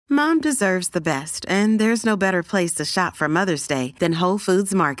Mom deserves the best, and there's no better place to shop for Mother's Day than Whole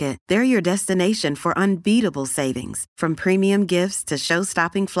Foods Market. They're your destination for unbeatable savings, from premium gifts to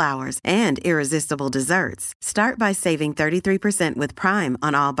show-stopping flowers and irresistible desserts. Start by saving 33% with Prime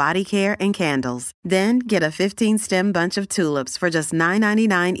on all body care and candles. Then get a 15-stem bunch of tulips for just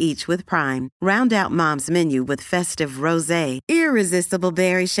 $9.99 each with Prime. Round out Mom's menu with festive rosé, irresistible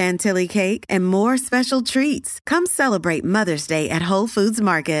berry chantilly cake, and more special treats. Come celebrate Mother's Day at Whole Foods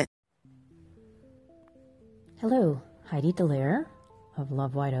Market. Hello, Heidi Dallaire of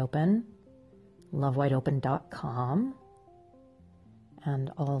Love Wide Open, lovewideopen.com,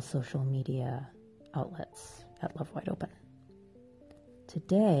 and all social media outlets at Love Wide Open.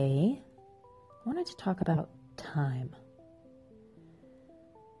 Today, I wanted to talk about time.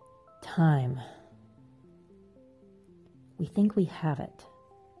 Time. We think we have it,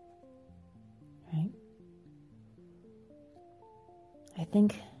 right? I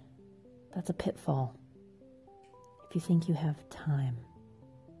think that's a pitfall. If you think you have time.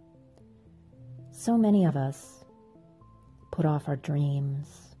 So many of us put off our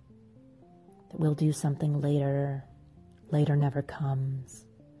dreams, that we'll do something later, later never comes,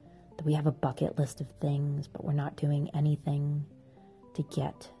 that we have a bucket list of things, but we're not doing anything to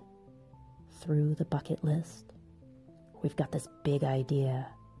get through the bucket list. We've got this big idea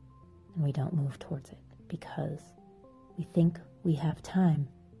and we don't move towards it because we think we have time.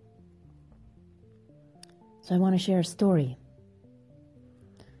 So I want to share a story.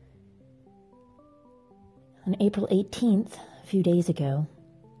 On April 18th, a few days ago,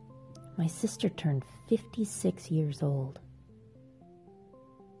 my sister turned 56 years old.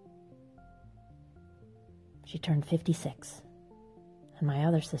 She turned 56, and my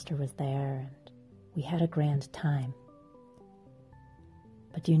other sister was there, and we had a grand time.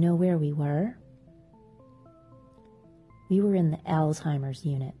 But do you know where we were? We were in the Alzheimer's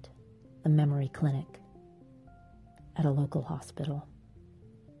unit, the memory clinic, at a local hospital.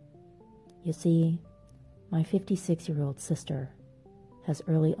 You see, my 56-year-old sister has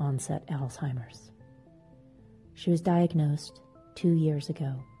early onset Alzheimer's. She was diagnosed 2 years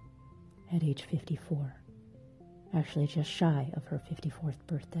ago at age 54, actually just shy of her 54th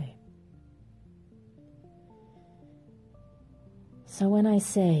birthday. So when I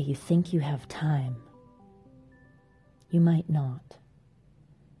say you think you have time, you might not,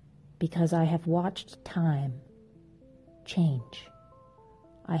 because I have watched time change.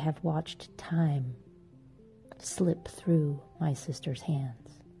 I have watched time slip through my sister's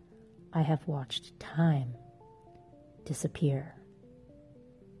hands. I have watched time disappear.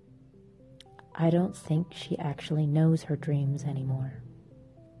 I don't think she actually knows her dreams anymore,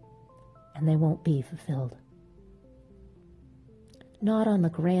 and they won't be fulfilled. Not on the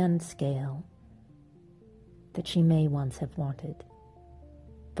grand scale that she may once have wanted,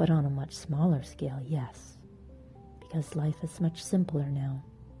 but on a much smaller scale, yes, because life is much simpler now.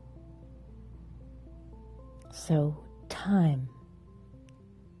 So time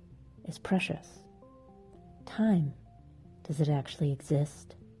is precious. Time, does it actually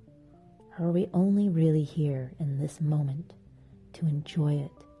exist? Or are we only really here in this moment to enjoy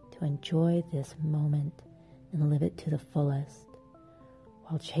it, to enjoy this moment and live it to the fullest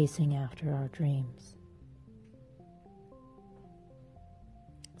while chasing after our dreams?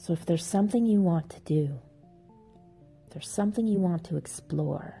 So if there's something you want to do, if there's something you want to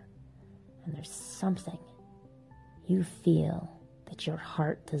explore, and there's something you feel that your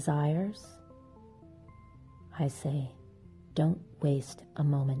heart desires, I say, don't waste a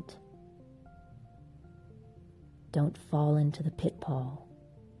moment. Don't fall into the pitfall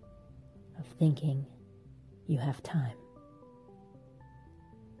of thinking you have time.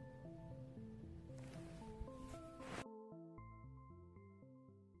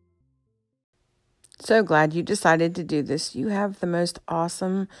 So glad you decided to do this. You have the most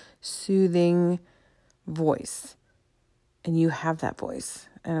awesome, soothing voice. And you have that voice.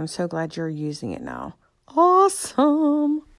 And I'm so glad you're using it now. Awesome.